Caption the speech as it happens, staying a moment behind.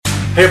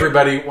Hey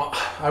everybody, well,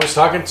 I was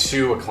talking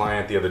to a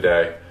client the other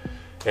day,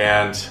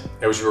 and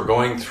as we were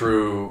going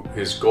through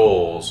his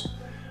goals,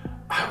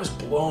 I was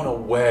blown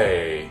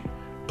away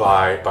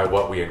by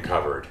what we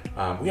uncovered.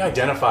 We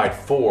identified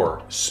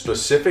 4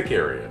 specific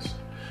areas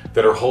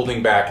that are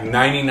holding back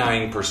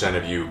 99%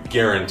 of you,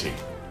 guaranteed.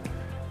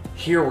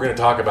 Here we're going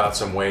to talk about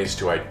some ways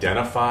to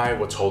identify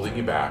what's holding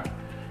you back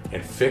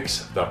and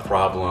fix the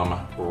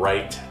problem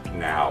right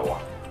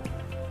now.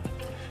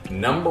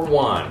 Number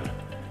 1,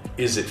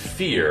 is it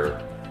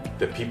fear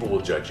that people will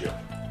judge you?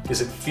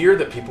 Is it fear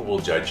that people will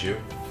judge you?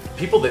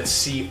 People that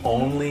see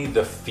only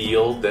the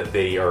field that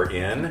they are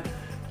in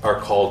are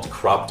called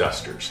crop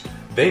dusters.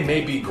 They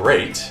may be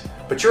great,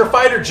 but you're a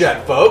fighter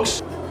jet,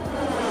 folks.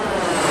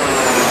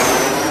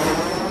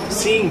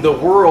 Seeing the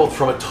world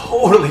from a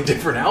totally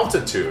different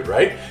altitude,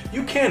 right?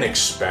 You can't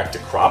expect a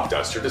crop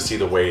duster to see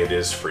the way it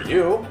is for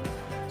you.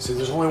 So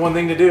there's only one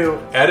thing to do: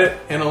 edit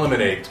and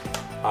eliminate.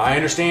 I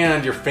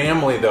understand your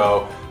family,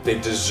 though. They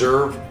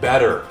deserve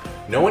better.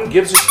 No one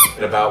gives a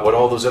shit about what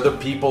all those other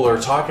people are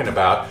talking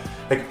about.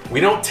 Like, we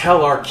don't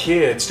tell our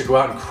kids to go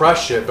out and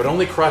crush it, but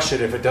only crush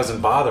it if it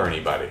doesn't bother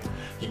anybody.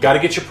 You got to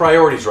get your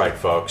priorities right,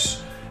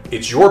 folks.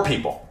 It's your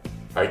people,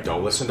 right?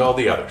 Don't listen to all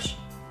the others.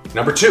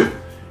 Number 2,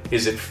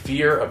 is it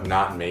fear of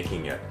not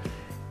making it?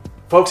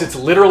 Folks, it's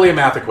literally a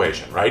math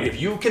equation, right?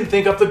 If you can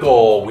think up the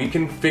goal, we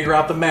can figure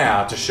out the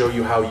math to show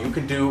you how you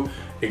can do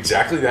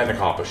exactly that and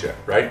accomplish it,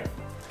 right?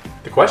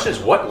 The question is,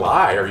 what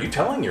lie are you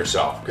telling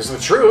yourself? Because the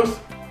truth,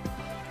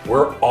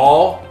 we're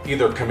all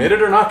either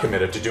committed or not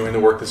committed to doing the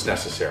work that's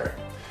necessary.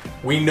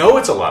 We know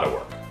it's a lot of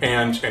work,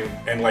 and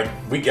like,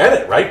 we get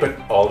it, right? But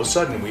all of a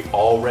sudden, we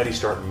already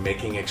start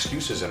making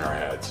excuses in our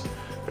heads.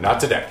 But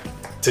not today.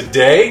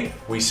 Today,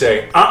 we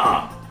say,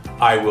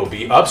 I will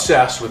be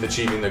obsessed with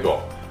achieving the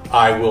goal.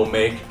 I will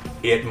make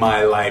it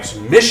my life's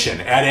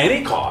mission at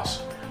any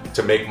cost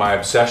to make my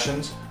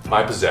obsessions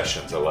my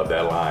possessions. I love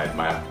that line.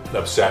 My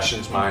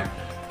obsessions, my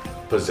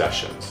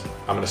possessions.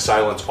 I'm going to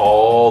silence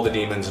all the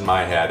demons in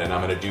my head, and I'm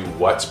going to do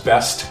what's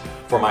best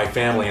for my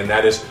family, and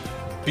that is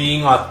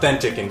being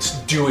authentic and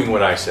doing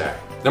what I say.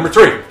 Number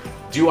 3,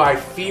 do I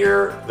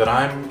fear that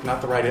I'm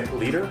not the right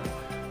leader?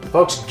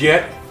 Folks,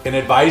 get an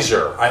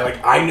advisor.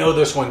 I know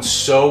this one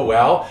so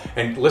well.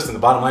 And listen, the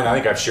bottom line, I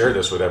think I've shared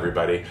this with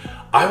everybody.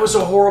 I was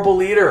a horrible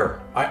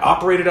leader. I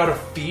operated out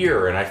of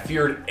fear, and I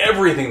feared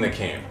everything that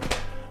came.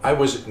 I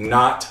was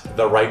not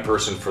the right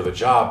person for the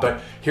job,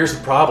 but here's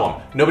the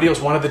problem. Nobody else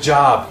wanted the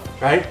job,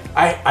 right?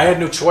 I had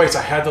no choice.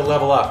 I had to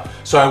level up.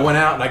 So I went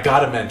out and I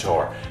got a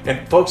mentor.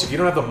 And folks, if you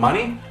don't have the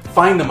money,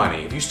 find the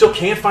money. If you still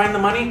can't find the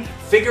money,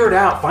 figure it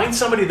out. Find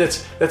somebody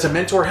that's a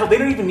mentor. Hell, they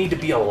don't even need to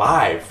be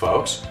alive,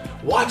 folks.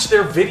 Watch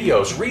their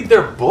videos, read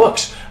their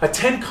books,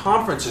 attend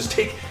conferences,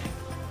 take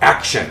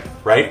action,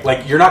 right?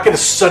 Like, you're not going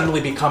to suddenly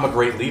become a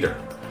great leader.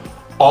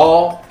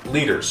 All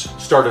leaders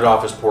started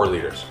off as poor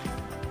leaders.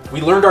 We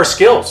learned our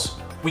skills.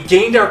 We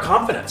gained our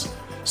confidence.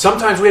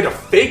 Sometimes we had to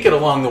fake it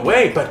along the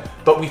way,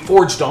 but we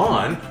forged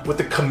on with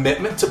the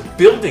commitment to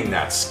building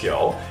that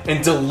skill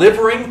and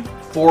delivering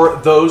for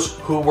those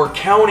who were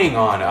counting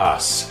on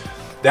us.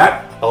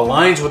 That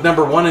aligns with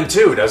number 1 and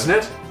 2, doesn't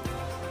it?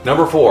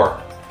 Number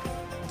 4,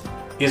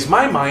 is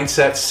my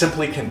mindset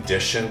simply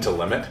conditioned to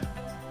limit?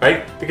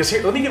 Right? Because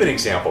here, let me give an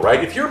example,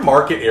 right? If your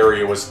market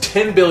area was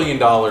 $10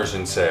 billion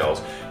in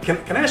sales, can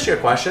I ask you a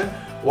question?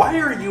 Why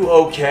are you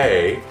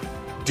okay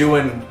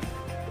doing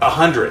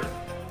 100,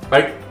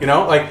 right? You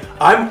know, like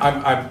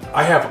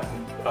I have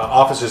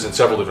offices in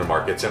several different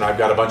markets, and I've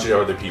got a bunch of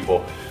other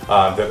people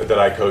that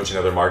I coach in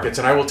other markets.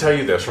 And I will tell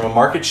you this, from a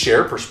market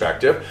share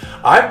perspective,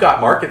 I've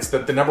got markets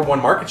that the number 1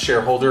 market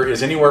shareholder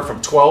is anywhere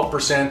from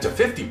 12% to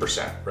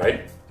 50%,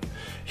 right?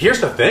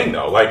 Here's the thing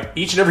though, like,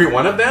 each and every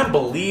one of them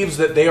believes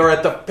that they are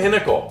at the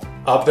pinnacle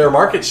of their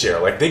market share.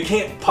 Like, they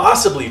can't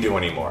possibly do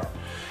any more.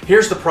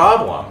 Here's the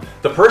problem.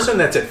 The person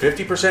that's at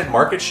 50%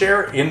 market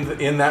share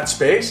in that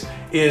space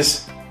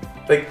is,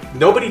 like,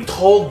 nobody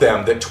told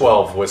them that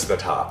 12 was the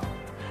top.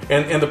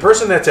 And the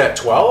person that's at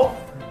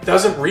 12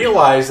 doesn't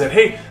realize that,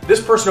 hey,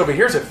 this person over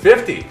here is at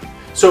 50.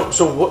 So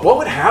what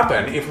would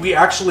happen if we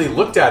actually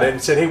looked at it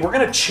and said, hey, we're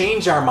going to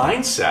change our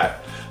mindset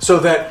so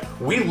that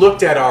we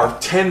looked at our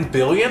 10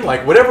 billion,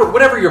 like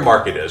whatever your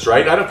market is,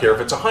 right? I don't care if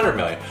it's 100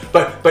 million,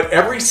 but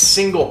every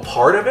single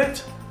part of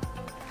it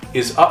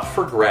is up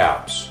for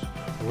grabs.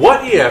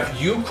 What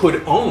if you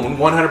could own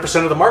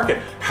 100% of the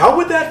market? How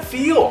would that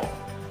feel?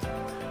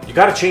 You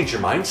got to change your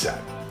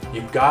mindset.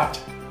 You've got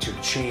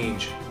to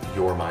change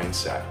your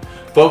mindset.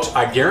 Folks,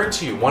 I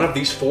guarantee you one of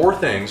these 4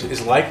 things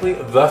is likely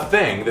the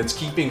thing that's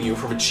keeping you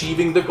from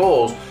achieving the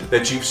goals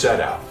that you've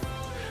set out.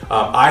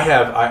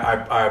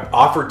 I've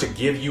offered to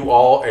give you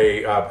all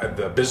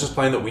the business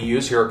plan that we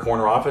use here at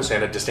Corner Office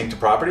and at Distinctive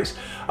Properties.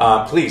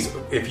 Please,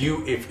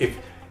 if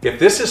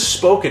this has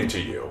spoken to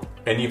you,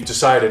 and you've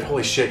decided,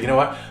 holy shit, you know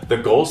what? The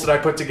goals that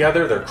I put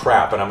together, they're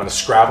crap, and I'm going to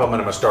scrap them and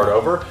I'm going to start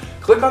over.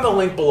 Click on the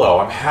link below.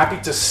 I'm happy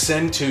to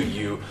send to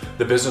you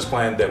the business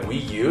plan that we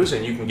use,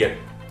 and you can get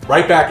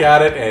right back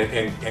at it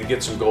and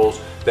get some goals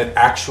that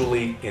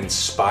actually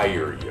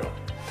inspire you.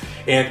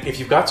 And if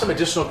you've got some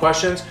additional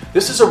questions,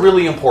 this is a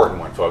really important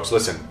one, folks.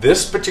 Listen,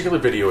 this particular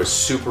video is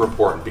super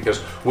important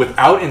because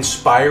without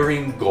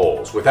inspiring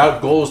goals,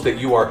 without goals that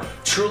you are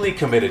truly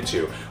committed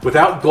to,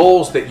 without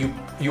goals that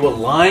you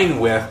align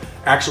with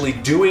actually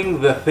doing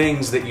the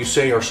things that you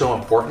say are so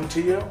important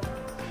to you,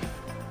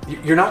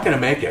 you're not going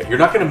to make it. You're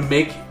not going to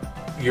make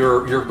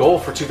your goal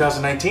for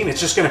 2019. It's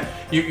just you're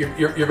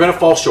going to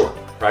fall short,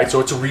 right?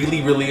 So it's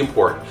really, really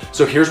important.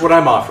 So here's what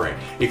I'm offering.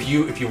 If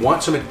you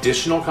want some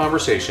additional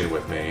conversation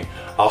with me,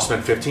 I'll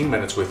spend 15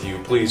 minutes with you.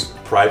 Please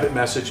private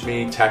message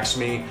me, text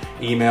me,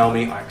 email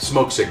me,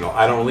 smoke signal.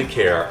 I don't really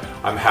care.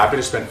 I'm happy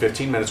to spend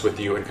 15 minutes with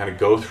you and kind of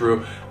go through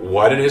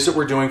what it is that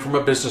we're doing from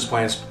a business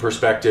plan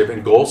perspective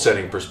and goal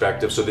setting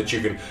perspective so that you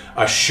can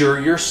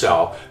assure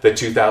yourself that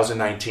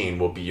 2019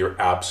 will be your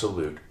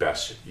absolute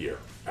best year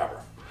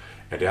ever.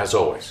 And as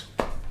always,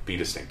 be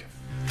distinctive.